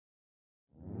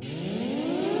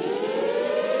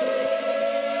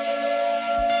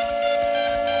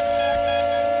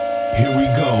Here we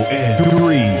go in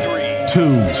 3, 2,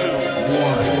 1.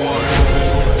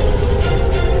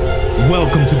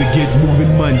 Welcome to the Get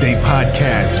Moving Monday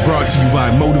podcast, brought to you by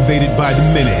Motivated by the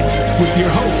Minute, with your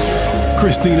host,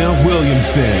 Christina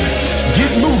Williamson.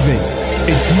 Get moving.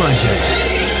 It's Monday.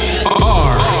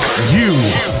 Are you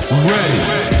ready?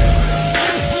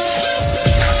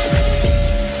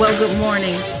 Well, good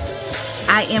morning.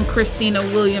 I am Christina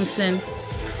Williamson,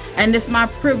 and it's my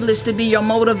privilege to be your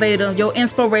motivator, your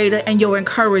inspirator, and your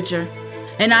encourager.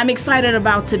 And I'm excited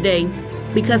about today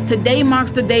because today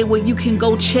marks the day where you can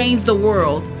go change the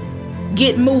world.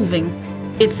 Get moving.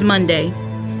 It's Monday.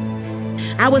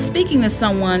 I was speaking to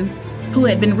someone who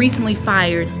had been recently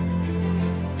fired,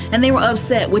 and they were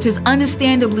upset, which is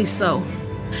understandably so.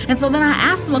 And so then I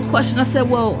asked them a question. I said,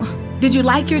 well, did you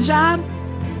like your job?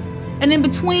 And in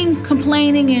between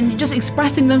complaining and just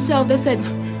expressing themselves, they said,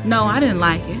 no, I didn't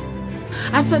like it.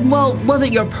 I said, well, was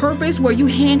it your purpose? Were you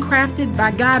handcrafted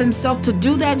by God himself to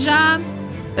do that job?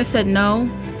 They said, no.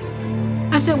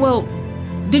 I said, well,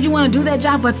 did you want to do that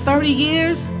job for 30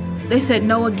 years? They said,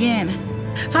 no again.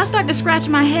 So I started to scratch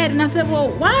my head and I said, well,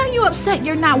 why are you upset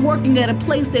you're not working at a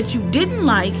place that you didn't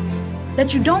like,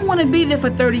 that you don't want to be there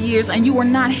for 30 years, and you were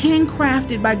not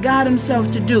handcrafted by God himself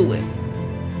to do it?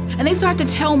 And they started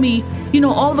to tell me,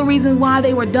 all the reasons why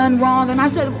they were done wrong. And I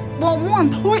said, well, more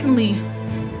importantly,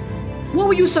 what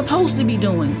were you supposed to be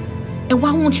doing? And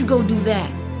why won't you go do that?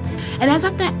 And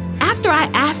after I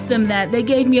asked them that, they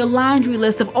gave me a laundry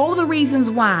list of all the reasons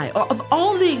why, or of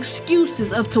all the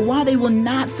excuses to why they will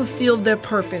not fulfill their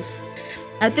purpose.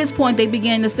 At this point, they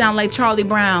began to sound like Charlie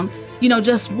Brown,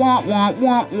 just want.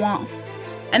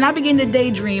 And I began to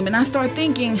daydream, and I started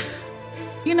thinking,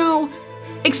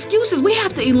 excuses, we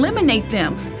have to eliminate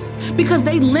them because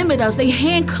they limit us, they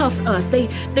handcuff us, they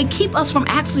keep us from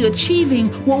actually achieving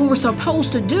what we were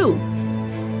supposed to do.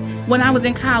 When I was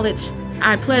in college,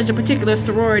 I pledged a particular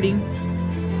sorority,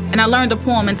 and I learned a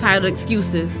poem entitled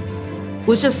Excuses,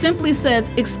 which just simply says,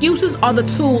 excuses are the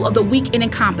tool of the weak and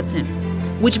incompetent,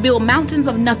 which build mountains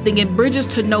of nothing and bridges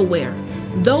to nowhere.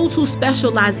 Those who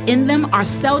specialize in them are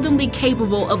seldomly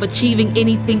capable of achieving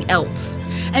anything else.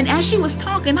 And as she was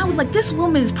talking, I was like, this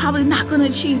woman is probably not going to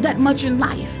achieve that much in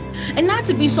life. And not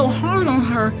to be so hard on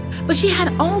her, but she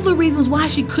had all the reasons why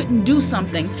she couldn't do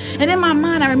something. And in my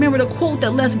mind, I remember the quote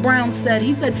that Les Brown said.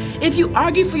 He said, if you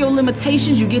argue for your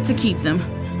limitations, you get to keep them.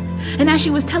 And as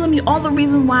she was telling me all the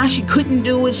reasons why she couldn't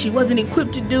do it, she wasn't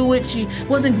equipped to do it, she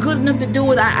wasn't good enough to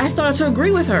do it, I started to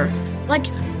agree with her. Like,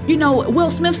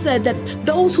 Will Smith said that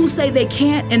those who say they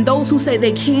can't and those who say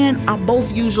they can are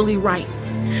both usually right.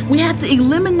 We have to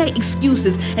eliminate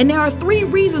excuses. And there are 3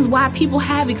 reasons why people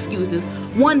have excuses.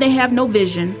 1, they have no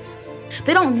vision.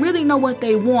 They don't really know what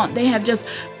they want. They have just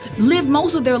lived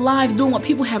most of their lives doing what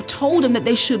people have told them that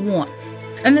they should want.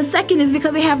 And the second is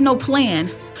because they have no plan.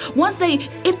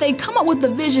 If they come up with the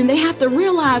vision, they have to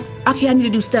realize, okay, I need to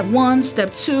do step 1,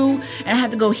 step 2, and I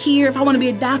have to go here. If I want to be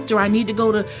a doctor, I need to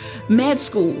go to med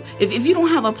school. If you don't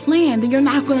have a plan, then you're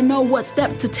not going to know what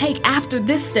step to take after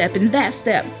this step and that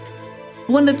step.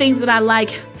 One of the things that I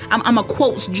like, I'm a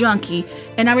quotes junkie,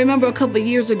 and I remember a couple of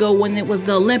years ago when it was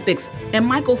the Olympics, and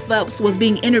Michael Phelps was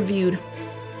being interviewed,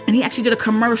 and he actually did a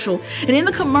commercial. And in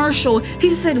the commercial,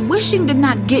 he said, wishing did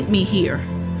not get me here.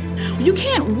 You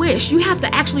can't wish. You have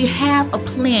to actually have a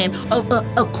plan,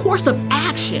 a course of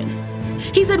action.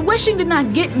 He said, wishing did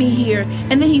not get me here.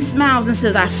 And then he smiles and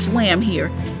says, I swam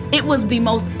here. It was the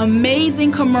most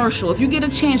amazing commercial. If you get a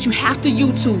chance, you have to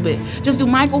YouTube it. Just do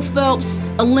Michael Phelps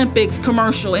Olympics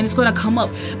commercial and it's going to come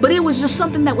up. But it was just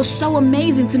something that was so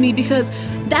amazing to me because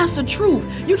that's the truth.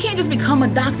 You can't just become a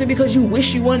doctor because you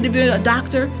wish you wanted to be a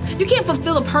doctor. You can't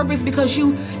fulfill a purpose because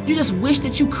you just wish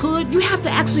that you could. You have to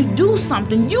actually do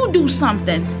something. You do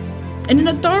something. And then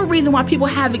the third reason why people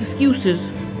have excuses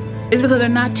is because they're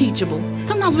not teachable.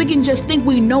 Sometimes we can just think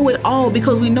we know it all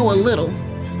because we know a little.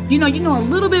 You know a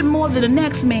little bit more than the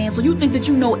next man, so you think that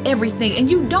you know everything,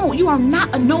 and you don't. You are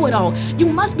not a know-it-all. You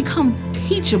must become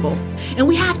teachable. And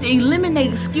we have to eliminate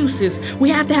excuses. We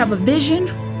have to have a vision,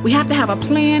 we have to have a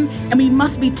plan, and we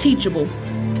must be teachable.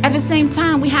 At the same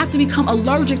time, we have to become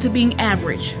allergic to being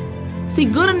average. See,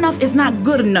 good enough is not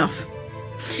good enough.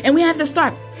 And we have to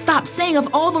stop saying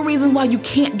of all the reasons why you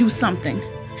can't do something.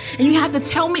 And you have to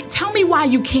tell me why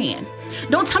you can.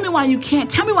 Don't tell me why you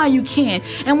can't. Tell me why you can.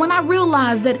 And when I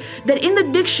realized that in the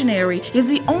dictionary is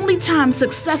the only time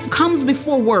success comes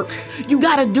before work, you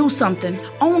got to do something.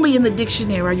 Only in the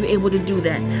dictionary are you able to do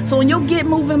that. So on your Get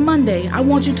Moving Monday, I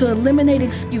want you to eliminate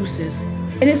excuses.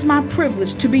 And it's my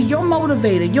privilege to be your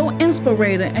motivator, your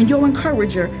inspirator, and your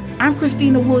encourager. I'm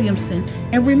Christina Williamson.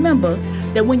 And remember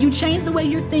that when you change the way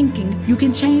you're thinking, you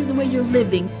can change the way you're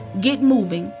living. Get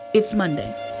moving. It's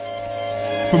Monday.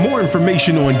 For more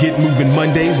information on Get Moving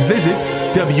Mondays, visit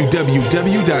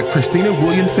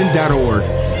www.ChristinaWilliamson.org.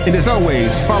 And as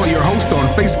always, follow your host on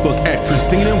Facebook at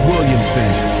Christina Williamson,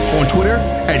 on Twitter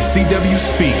at CW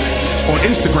Speaks, on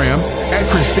Instagram at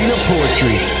Christina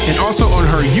Poetry, and also on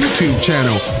her YouTube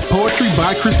channel, Poetry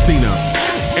by Christina.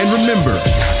 And remember,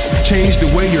 change the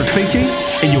way you're thinking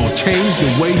and you'll change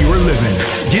the way you're living.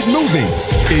 Get moving.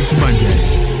 It's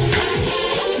Monday.